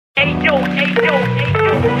BX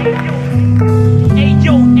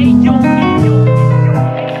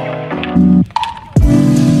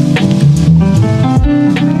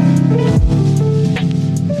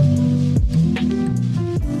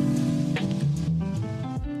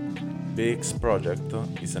Project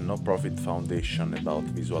is a no-profit foundation about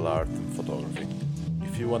visual art and photography.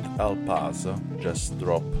 If you want to help us, just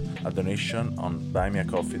drop a donation on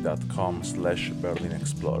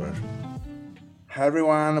buymeacoffee.com/BerlinExplorer. Hi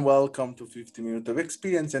everyone, welcome to 50 Minutes of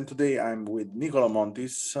Experience, and today I'm with Nicola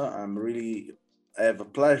Montis. I have a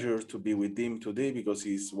pleasure to be with him today because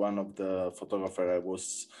he's one of the photographers I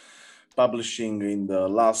was publishing in the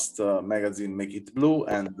last magazine, Make It Blue.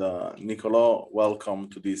 And Nicola, welcome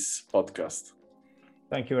to this podcast.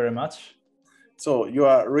 Thank you very much. So you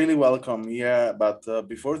are really welcome here, but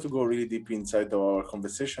before to go really deep inside our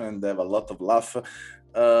conversation and have a lot of laugh,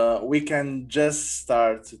 we can just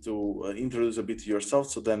start to introduce a bit yourself,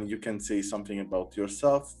 so then you can say something about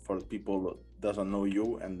yourself for people who doesn't know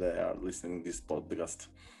you and they are listening to this podcast.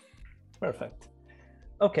 Perfect.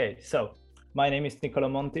 Okay, so my name is Nicola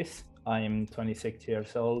Montis. I'm 26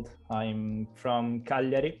 years old. I'm from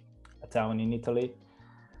Cagliari, a town in Italy.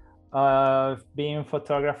 I've been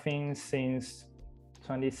photographing since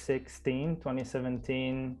 2016,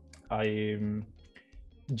 2017. I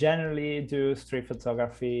generally do street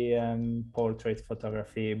photography and portrait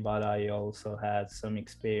photography, but I also had some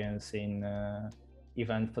experience in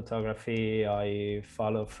event photography. I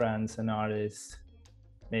follow friends and artists,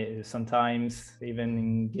 sometimes even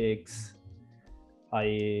in gigs.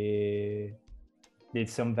 I did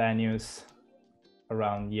some venues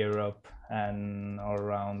around Europe and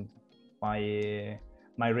around my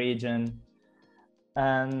region,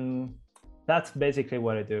 and that's basically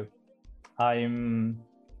what I do. I'm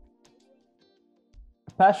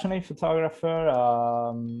a passionate photographer,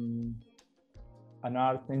 an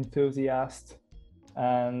art enthusiast,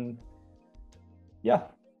 and yeah,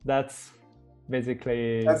 that's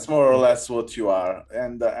basically more or less what you are.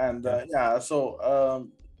 And so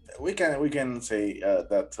we can say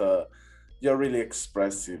that you're really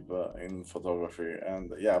expressive in photography,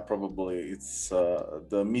 and probably it's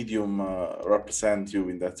the medium represent you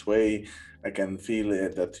in that way. I can feel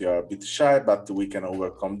that you are a bit shy, but we can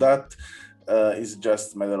overcome that. It's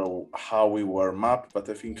just a matter of how we warm up, but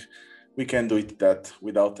I think we can do it that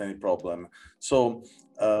without any problem. So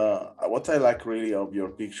what I like really of your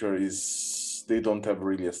picture is they don't have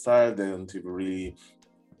really a style, they don't even really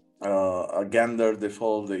a gender, they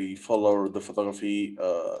follow the photography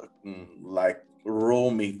like raw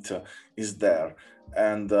meat is there.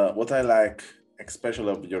 And what I like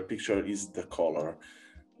especially of your picture is the color.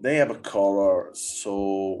 They have a color,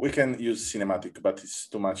 so we can use cinematic, but it's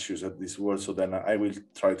too much use of this word, so then I will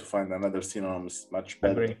try to find another synonyms much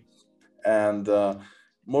better. Agree. And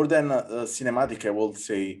more than cinematic, I would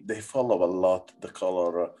say they follow a lot the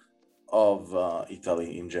color of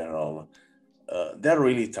Italy in general. They're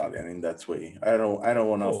really Italian in that way. I don't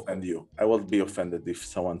want to offend you. I will be offended if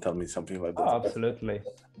someone tell me something like that. Oh, absolutely.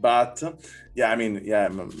 But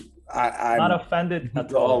I'm not offended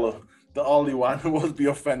at all. The only one who will be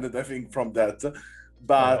offended, I think, from that.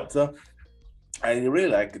 But I really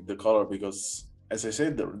like the color because, as I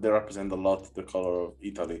said, they represent a lot the color of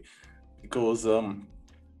Italy. Because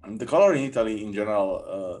the color in Italy in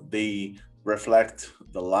general, they reflect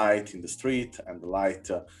the light in the street and the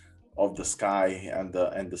light of the sky and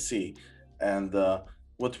the sea. And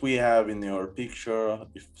what we have in your picture,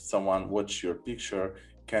 if someone watch your picture,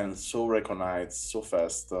 can so recognize so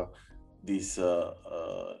fast this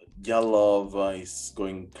yellow is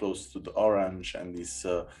going close to the orange, and this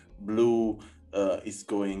blue is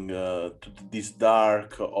going to this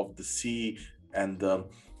dark of the sea. And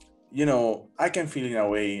I can feel in a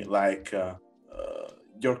way like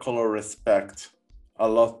your color respect a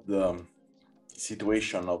lot the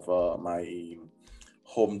situation of my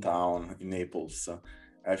hometown in Naples.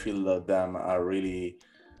 I feel them are really,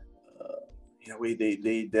 in a way,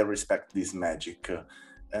 they respect this magic.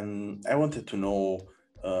 And I wanted to know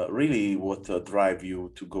really what drive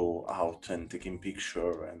you to go out and taking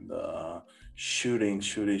picture and shooting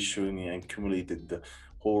and accumulated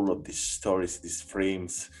all of these stories, these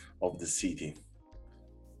frames of the city.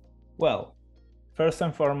 Well, first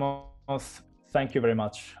and foremost, thank you very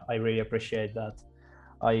much. I really appreciate that.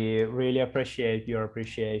 I really appreciate your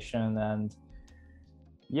appreciation. And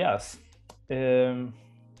yes, I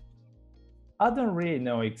don't really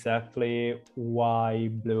know exactly why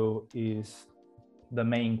blue is the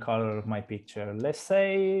main color of my picture. Let's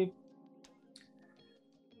say,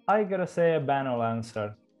 I gotta say a banal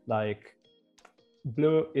answer, like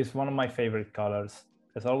blue is one of my favorite colors.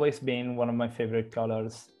 It's always been one of my favorite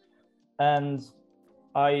colors. And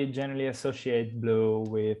I generally associate blue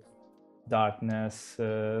with darkness.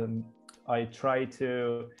 I try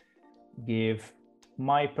to give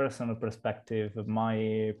my personal perspective,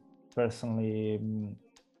 my personal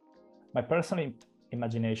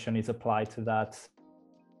imagination is applied to that.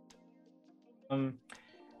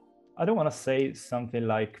 I don't want to say something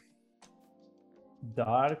like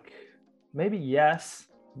dark. Maybe yes,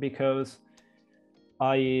 because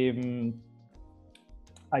I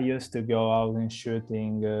used to go out and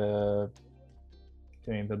shooting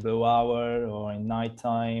during the blue hour or in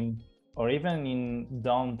nighttime or even in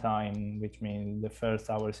downtime, which means the first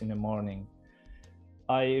hours in the morning.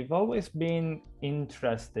 I've always been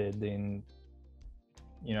interested in,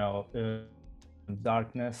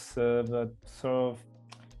 darkness, but sort of,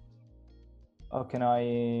 how can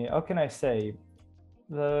I say,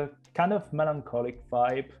 the kind of melancholic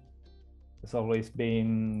vibe has always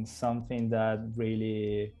been something that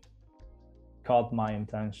really caught my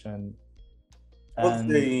attention.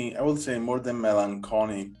 I would say more than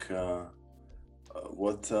melancholic.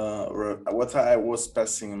 What I was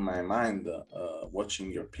passing in my mind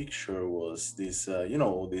watching your picture was this,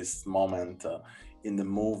 this moment in the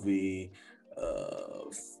movie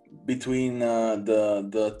between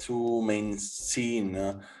the two main scene.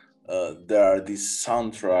 There are this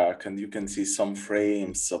soundtrack, and you can see some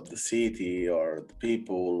frames of the city or the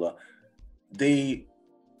people. They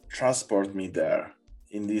transport me there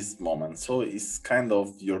in this moment. So it's kind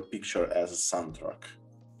of your picture as a soundtrack.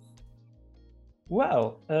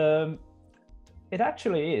 Well, it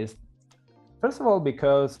actually is. First of all,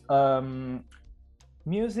 because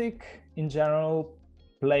music in general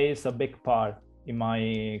plays a big part in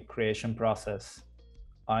my creation process.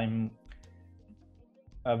 I'm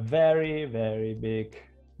a very, very big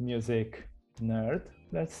music nerd,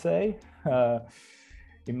 let's say.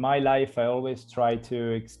 In my life, I always try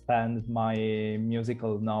to expand my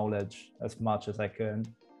musical knowledge as much as I can.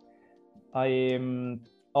 I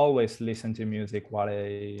always listen to music while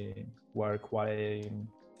I work, while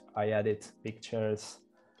I edit pictures.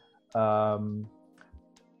 And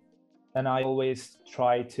I always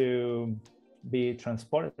try to be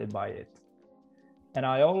transported by it. And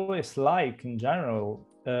I always like, in general,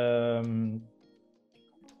 kind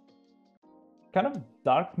of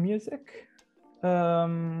dark music.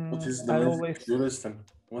 What is the music you listen?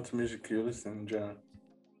 What music you listen in general?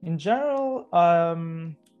 In general,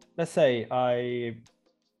 let's say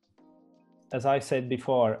as I said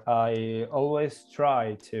before, I always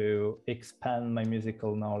try to expand my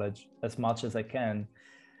musical knowledge as much as I can.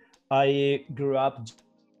 I grew up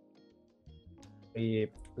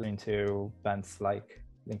into bands like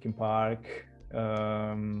Linkin Park,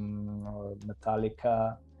 or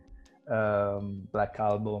Metallica. Black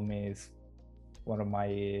Album is one of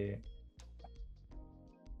my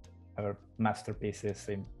masterpieces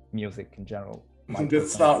in music in general.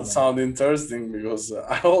 That sound interesting, because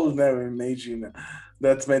I will never imagine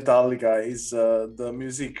that Metallica is the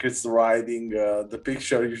music is writing the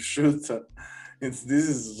picture you shoot. This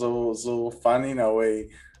is so funny in a way.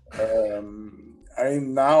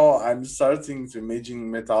 I'm starting to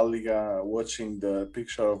imagine Metallica watching the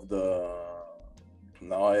picture of the.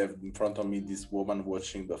 Now I have in front of me this woman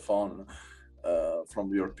watching the phone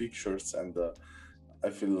from your pictures, and I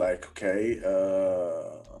feel like, okay.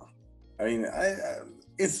 I mean,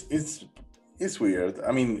 it's weird.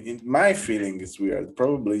 I mean, my feeling is weird.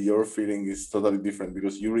 Probably your feeling is totally different,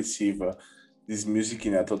 because you receive this music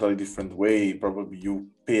in a totally different way. Probably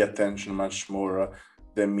you pay attention much more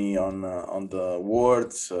than me on the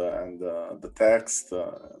words and the text.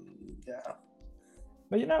 Yeah.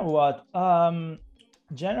 But you know what?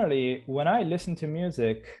 Generally, when I listen to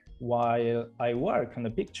music while I work on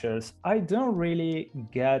the pictures, I don't really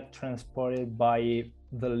get transported by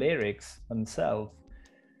the lyrics themselves,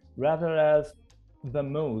 rather as the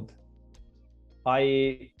mood.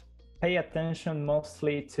 I pay attention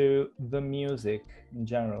mostly to the music in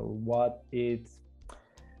general, what it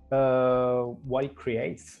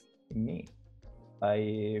creates in me.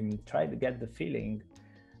 I try to get the feeling.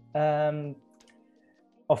 Of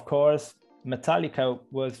course, Metallica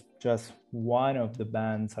was just one of the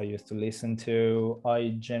bands I used to listen to.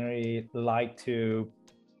 I generally like to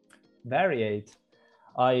variate.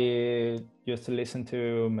 I used to listen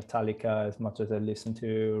to Metallica as much as I listen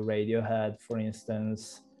to Radiohead, for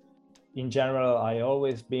instance. In general, I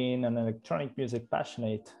always been an electronic music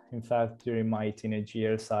passionate. In fact, during my teenage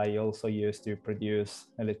years, I also used to produce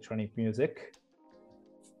electronic music.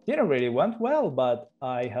 Didn't really went well, but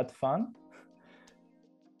I had fun.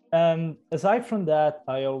 And aside from that,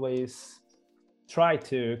 I always try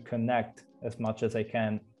to connect as much as I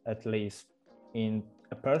can, at least in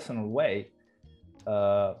a personal way,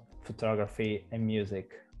 photography and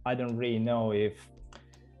music. I don't really know if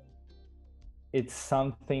it's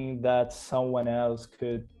something that someone else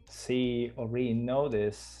could see or really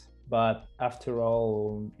notice, but after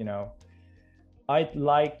all, I'd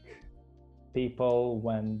like people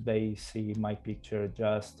when they see my picture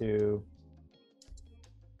just to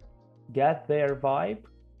get their vibe,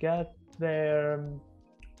 get their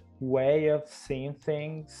way of seeing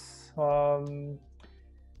things.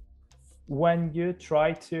 When you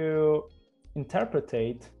try to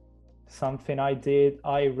interpret something I did,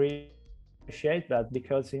 I really appreciate that,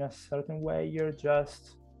 because in a certain way you're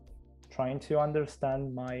just trying to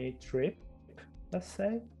understand my trip, let's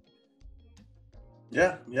say.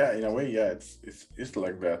 Yeah, in a way, yeah, it's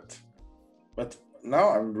like that. But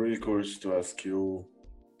now I'm really curious to ask you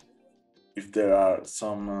if there are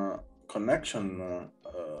some connection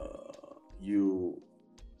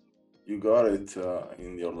you got it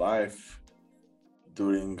in your life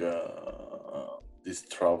during this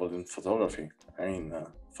travel in photography. I mean,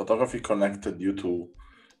 photography connected you to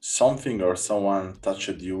something, or someone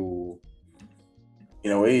touched you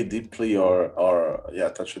in a way deeply, or yeah,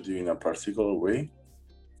 touched you in a particular way.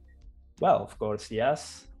 Well, of course,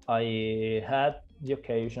 yes. I had the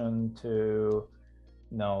occasion to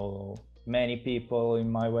know many people in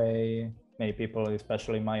my way, many people,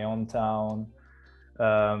 especially in my own town.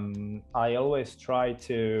 I always try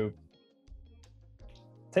to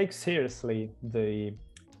take seriously the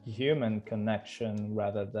human connection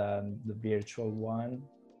rather than the virtual one.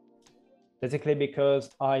 Basically, because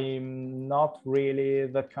I'm not really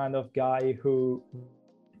the kind of guy who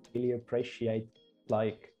really appreciate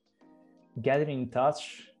like getting in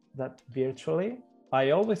touch that virtually.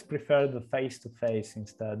 I always prefer the face-to-face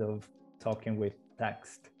instead of talking with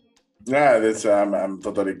text. Yeah, that's I'm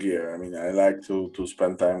totally clear. I mean, I like to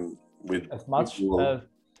spend time with As much people. as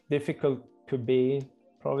difficult could be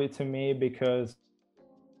probably to me, because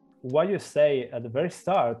what you say at the very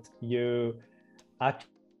start, you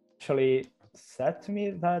actually said to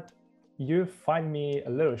me that you find me a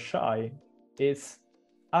little shy. It's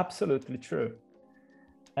absolutely true.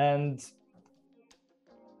 And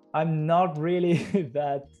I'm not really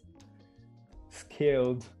that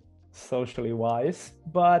skilled socially wise,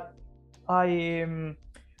 but I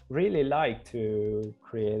really like to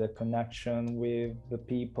create a connection with the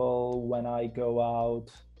people when I go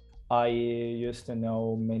out. I used to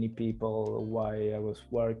know many people while I was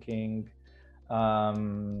working.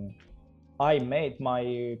 I made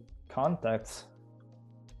my contacts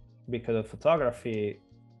because of photography.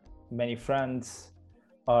 Many friends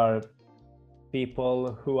are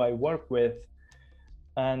people who I work with,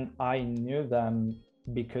 and I knew them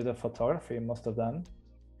because of photography, most of them.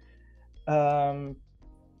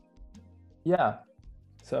 Yeah,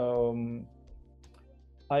 so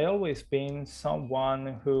I always been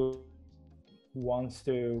someone who wants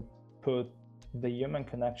to put the human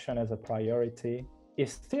connection as a priority.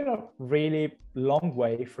 It's still a really long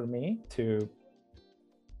way for me to,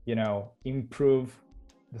 improve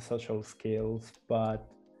the social skills, but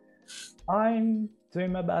I'm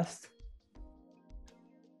doing my best.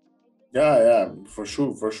 Yeah, for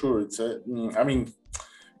sure. I mean,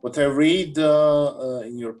 what I read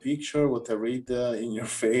in your picture, what I read in your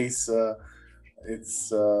face,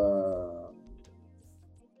 it's uh,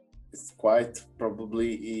 it's quite probably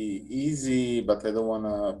easy, but I don't want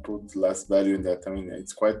to put less value in that. I mean,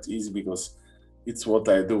 it's quite easy because it's what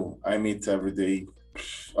I do. I meet every day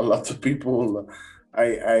a lot of people.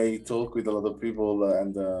 I talk with a lot of people,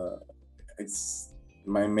 and it's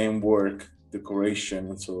my main work,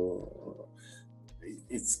 decoration. So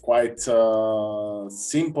it's quite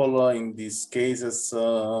simple in these cases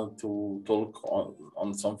to talk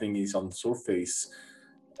on something is on surface,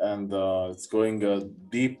 and it's going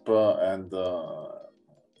deep, and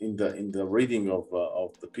in the reading of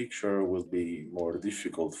the picture will be more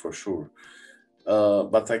difficult for sure.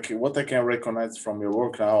 But what I can recognize from your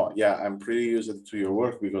work now, yeah, I'm pretty used to your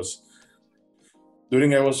work because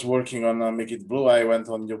during I was working on Make It Blue, I went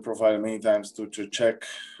on your profile many times to check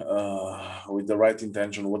with the right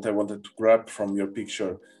intention what I wanted to grab from your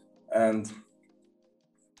picture, and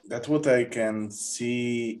that's what I can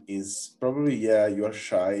see is probably, yeah, you are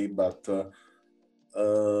shy, but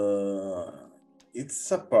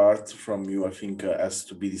it's a part from you, I think, has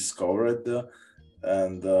to be discovered,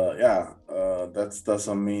 and yeah, that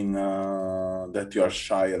doesn't mean that you are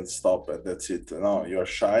shy and stop it. That's it. No, you are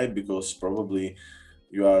shy because probably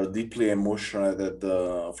you are deeply emotional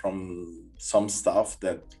from some stuff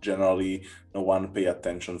that generally no one pay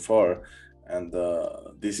attention for, and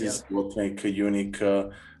this Yeah. is what make a unique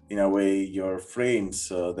in a way your frames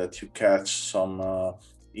that you catch some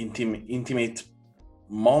intimate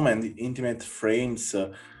moment, intimate frames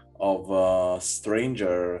of a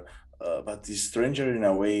stranger, but this stranger in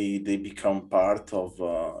a way they become part of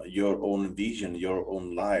your own vision, your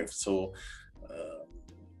own life. So uh,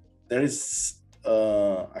 there is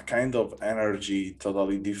a kind of energy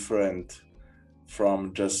totally different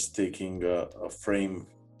from just taking a frame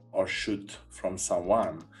or shoot from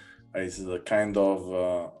someone. It's a kind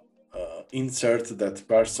of insert that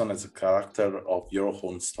person as a character of your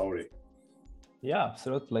own story. Yeah,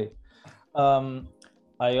 absolutely.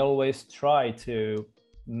 I always try to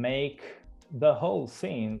make the whole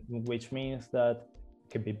scene, which means that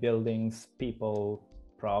it could be buildings, people,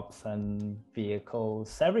 props, and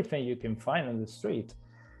vehicles, everything you can find on the street.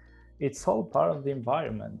 It's all part of the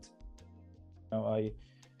environment. I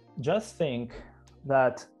just think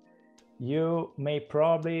that you may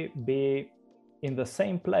probably be in the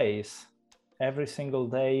same place every single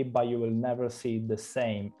day, but you will never see the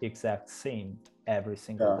same exact scene every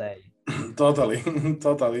single day. Totally,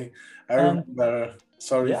 totally. I And remember.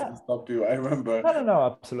 Sorry if yeah, I stopped you. I remember no,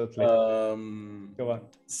 absolutely. Go on.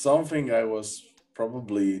 something. I was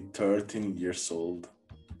probably 13 years old,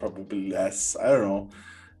 probably less. I don't know.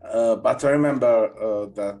 But I remember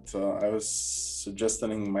that I was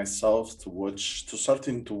suggesting myself to watch, to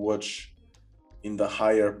starting to watch in the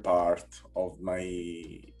higher part of my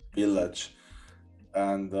village,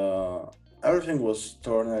 and everything was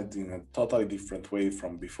turned in a totally different way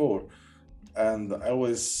from before. And I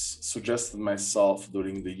always suggested myself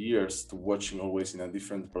during the years to watching always in a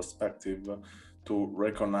different perspective, to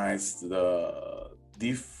recognize the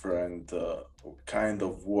different kind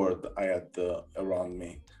of world I had around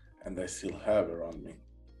me, and I still have around me.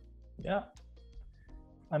 Yeah.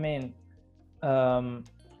 I mean,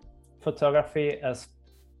 photography has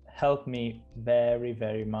helped me very,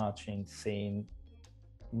 very much in seeing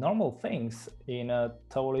normal things in a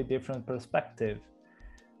totally different perspective.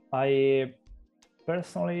 I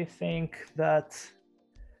personally think that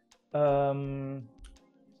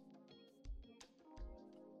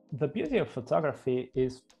the beauty of photography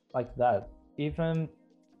is like that. Even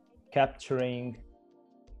capturing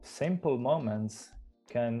simple moments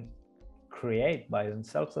can create by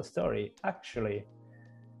themselves a story. Actually,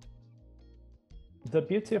 the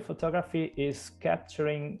beauty of photography is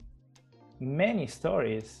capturing many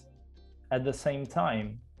stories at the same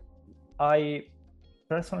time. I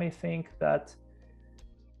personally think that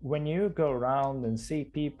when you go around and see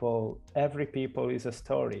people, every people is a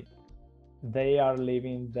story. They are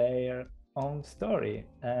living their own story,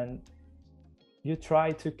 and you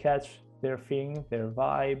try to catch their thing, their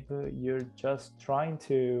vibe. You're just trying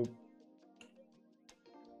to,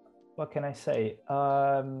 what can I say?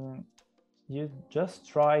 You just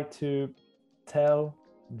try to tell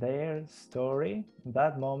their story in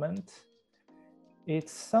that moment.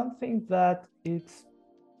 It's something that it's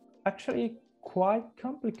actually quite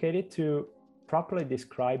complicated to properly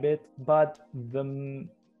describe it, but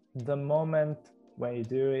the moment when you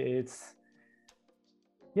do it, it's,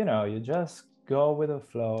 you know, you just go with the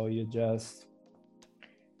flow. You just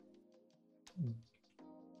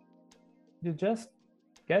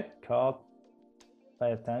get caught by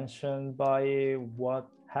attention by what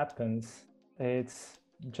happens. It's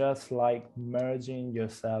just like merging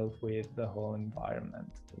yourself with the whole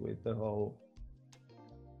environment, with the whole.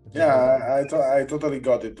 Yeah, I totally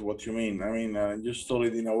got it. What you mean? I mean, you stole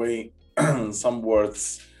it in a way. Some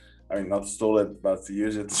words, I mean, not stole it, but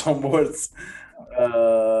use it. Some words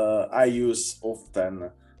I use often,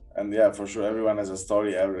 and yeah, for sure, everyone has a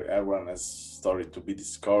story. Everyone has story to be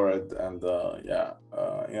discovered, and yeah,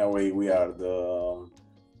 in a way, we are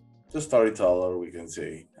the storyteller. We can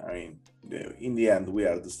say. I mean, in the end, we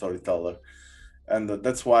are the storyteller, and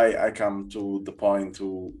that's why I come to the point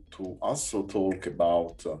to also talk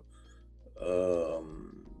about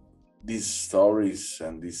these stories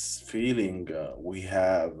and this feeling we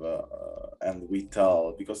have and we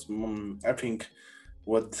tell, because I think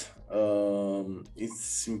what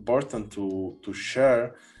it's important to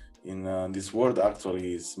share in this world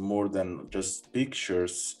actually is more than just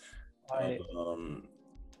pictures. um,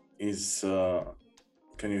 is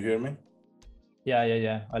Can you hear me?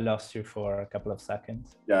 Yeah. I lost you for a couple of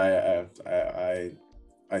seconds. Yeah,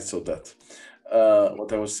 I saw that.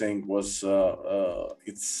 What I was saying was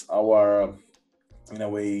it's our, in a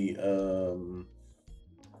way,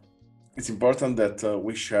 it's important that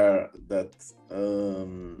we share that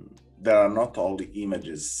there are not only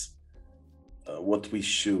images. What we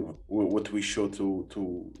show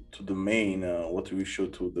to the main, what we show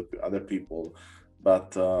to the other people,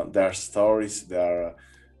 but there are stories, there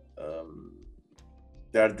are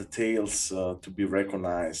there are details to be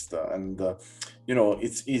recognized, and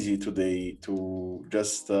it's easy today to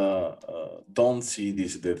just don't see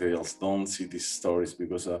these details, don't see these stories,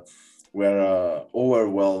 because we're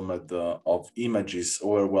overwhelmed of images,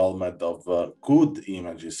 overwhelmed of good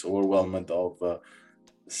images, overwhelmed of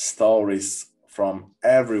stories from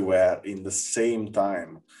everywhere in the same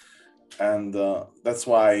time. And that's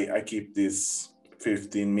why I keep this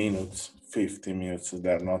 15 minutes. 15 minutes,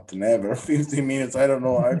 they're not never 15 minutes. I don't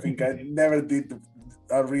know, I think I never did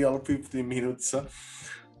a real 15 minutes,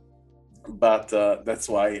 but that's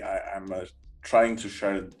why I'm trying to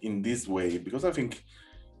share it in this way, because I think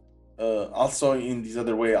also in this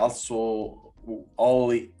other way, also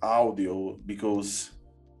only audio, because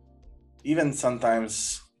even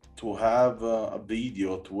sometimes to have a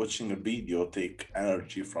video, to watching a video take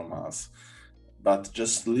energy from us, but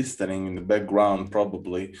just listening in the background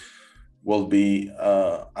probably will be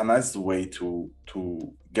a nice way to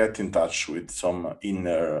get in touch with some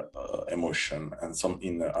inner emotion and some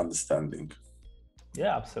inner understanding.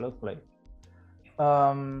 Yeah, absolutely.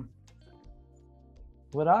 What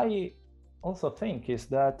I also think is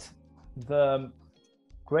that the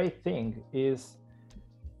great thing is,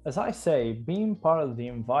 as I say, being part of the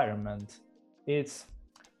environment. It's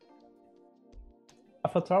a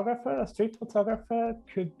photographer, a street photographer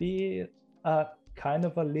could be a kind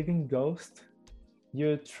of a living ghost.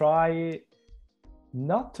 You try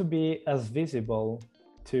not to be as visible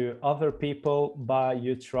to other people, but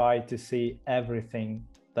you try to see everything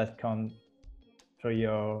that comes through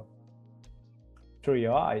your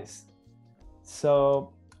eyes.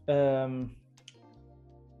 So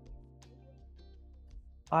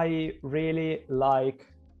I really like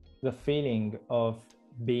the feeling of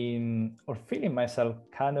being, or feeling myself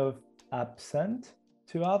kind of absent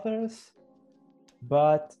to others,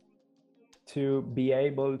 but to be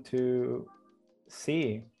able to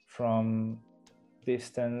see from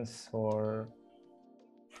distance or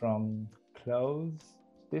from close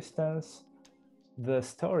distance the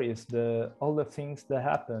stories, all the things that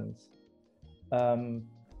happens. I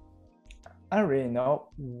don't really know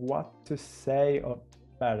what to say, or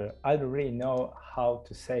better, I don't really know how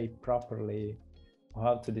to say properly, or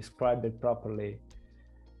how to describe it properly.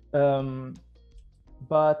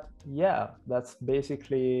 But yeah, that's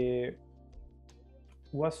basically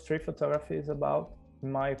what street photography is about,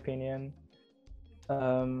 in my opinion.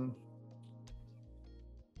 You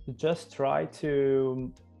just try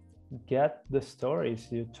to get the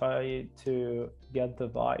stories, you try to get the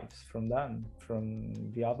vibes from them, from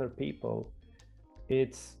the other people.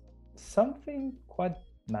 It's something quite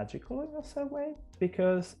magical in a certain way,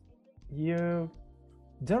 because you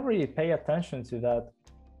don't really pay attention to that,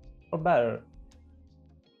 or better,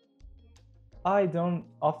 I don't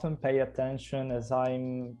often pay attention, as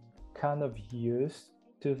I'm kind of used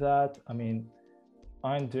to that. I mean,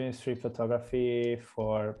 I'm doing street photography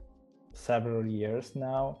for several years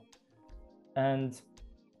now, and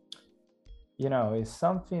it's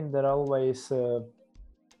something that always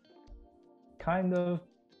kind of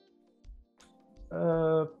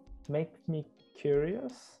make me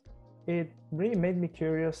curious. It really made me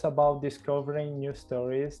curious about discovering new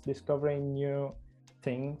stories, discovering new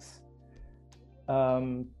things.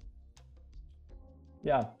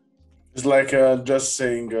 Yeah, It's like just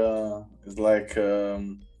saying, it's like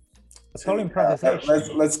it's all saying,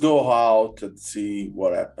 improvisation. let's go out and see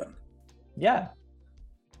what happened. Yeah,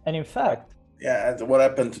 and in fact, Yeah, and what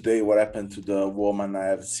happened today? What happened to the woman I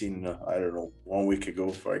have seen? I don't know, 1 week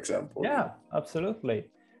ago, for example. yeah,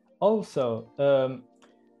 absolutely. Also, the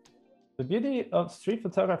beauty of street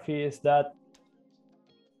photography is that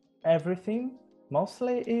everything,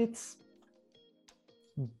 mostly, it's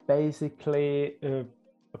basically a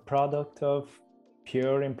product of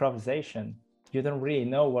pure improvisation. You don't really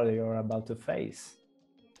know what you're about to face.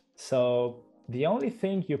 So the only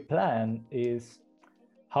thing you plan is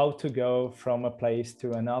how to go from a place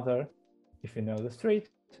to another, if you know the street,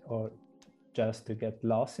 or just to get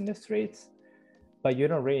lost in the streets, but you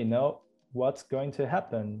don't really know what's going to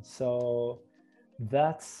happen. So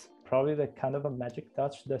that's probably the kind of a magic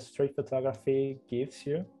touch that street photography gives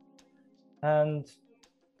you. And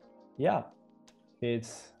yeah,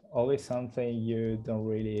 it's always something you don't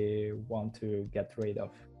really want to get rid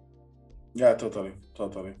of. Yeah, totally.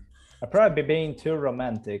 I'd probably be being too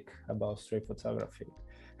romantic about street photography.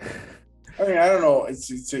 I mean, I don't know. It's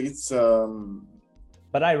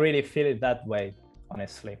But I really feel it that way,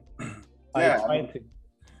 honestly. Yeah,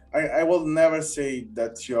 I will never say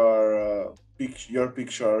that your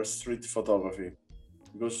picture street photography,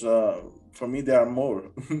 because for me there are more.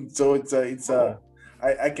 So it's a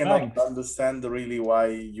I cannot Thanks. understand really why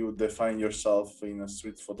you define yourself in a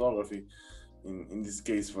street photography, in this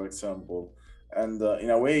case, for example. And in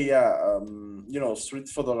a way, yeah, street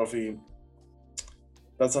photography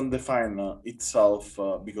doesn't define itself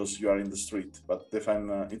because you are in the street, but define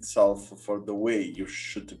itself for the way you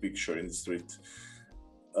shoot a picture in the street.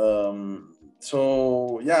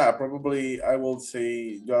 So yeah, probably I will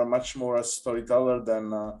say you are much more a storyteller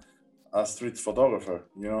than a street photographer,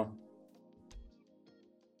 you know.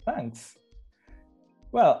 Thanks.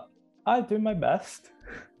 Well, I do my best.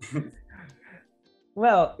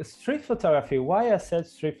 Well, street photography, why I said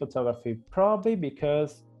street photography? Probably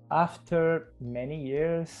because after many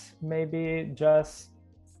years, maybe just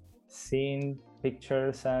seeing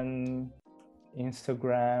pictures and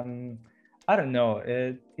Instagram, I don't know,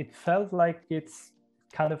 it felt like it's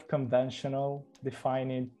kind of conventional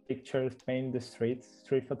defining pictures, painting the streets,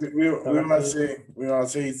 street photography. We wanna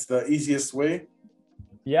say it's the easiest way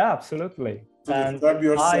Yeah, absolutely. to And describe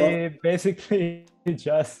yourself. I basically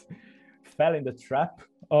just fell in the trap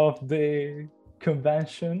of the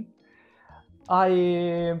convention.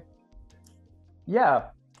 I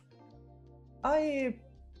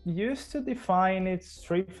used to define it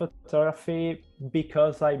street photography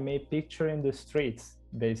because I made picture in the streets,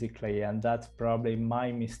 basically, and that's probably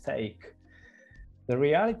my mistake. The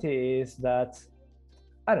reality is that,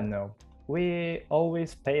 I don't know, we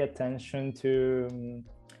always pay attention to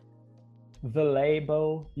the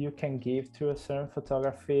label you can give to a certain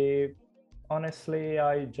photography. Honestly,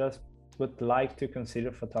 I just would like to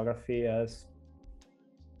consider photography as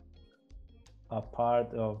a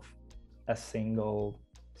part of a single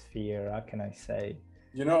sphere. How can I say?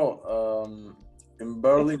 You know, in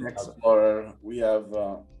Berlin Explorer, we have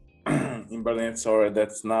in Berlin Explorer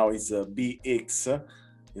that's now is a BX.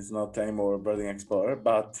 It's not anymore Berlin Explorer,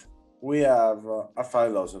 but we have a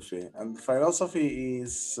philosophy, and philosophy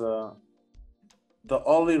is the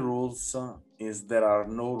only rules is there are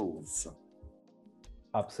no rules.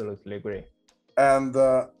 Absolutely agree. And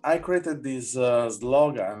I created this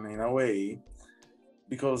slogan in a way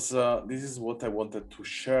because this is what I wanted to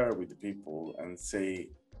share with people and say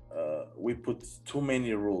we put too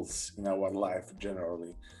many rules in our life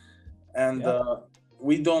generally, and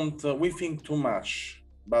we think too much,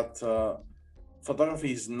 but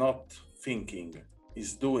photography is not thinking,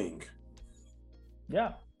 is doing.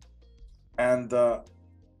 Yeah. And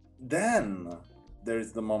then there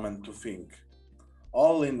is the moment to think,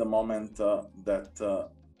 all in the moment that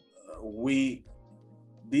we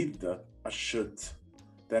did a shoot,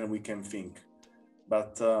 then we can think,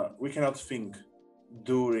 but we cannot think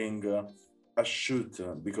during a shoot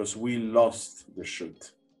because we lost the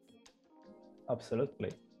shoot.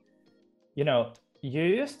 Absolutely. You know, you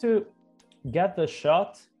used to get the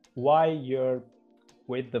shot while you're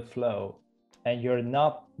with the flow and you're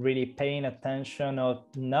not really paying attention of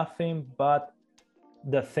nothing but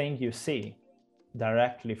the thing you see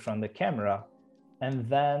directly from the camera. And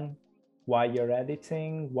then while you're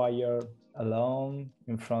editing, while you're alone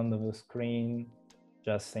in front of a screen,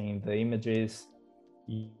 just seeing the images,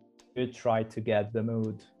 you try to get the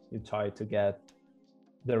mood, you try to get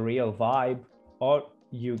the real vibe, or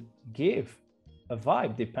you give a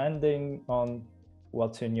vibe depending on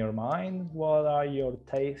what's in your mind, what are your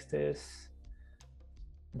tastes.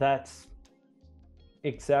 That's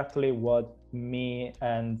exactly what me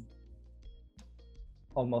and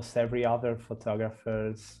almost every other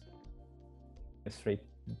photographer's street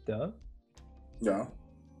do. Yeah,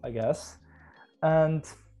 I guess. And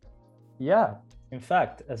yeah, in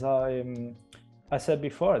fact, as I said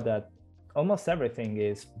before, that almost everything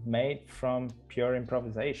is made from pure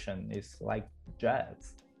improvisation. It's like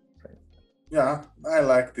jazz. yeah, I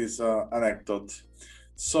like this anecdote.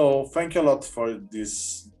 So thank you a lot for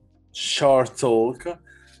this short talk,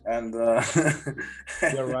 and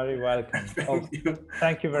You're very welcome.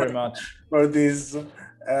 Thank you very much for this,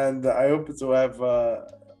 and I hope to have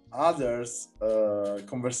others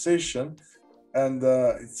conversation. And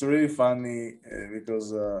it's really funny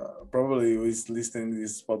because probably who's listening to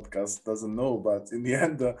this podcast doesn't know, but in the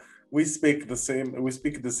end we speak the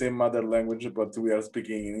same mother language, but we are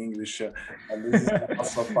speaking in English, and this is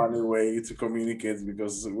also a funny way to communicate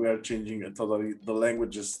because we are changing totally the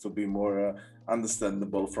languages to be more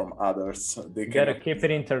understandable from others. They gotta keep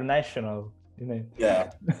it international, isn't it?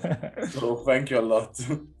 Yeah. So thank you a lot.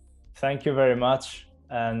 Thank you very much,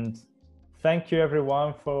 and thank you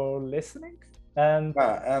everyone for listening. And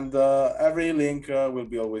every link will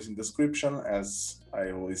be always in description, as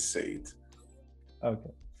I always say it.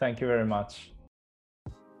 Okay, thank you very much.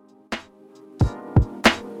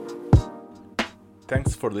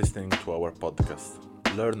 Thanks for listening to our podcast.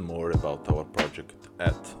 Learn more about our project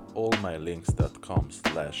at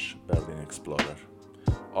allmylinks.com/BerlinExplorer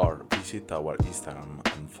or visit our Instagram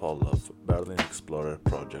and follow Berlin Explorer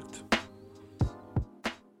project.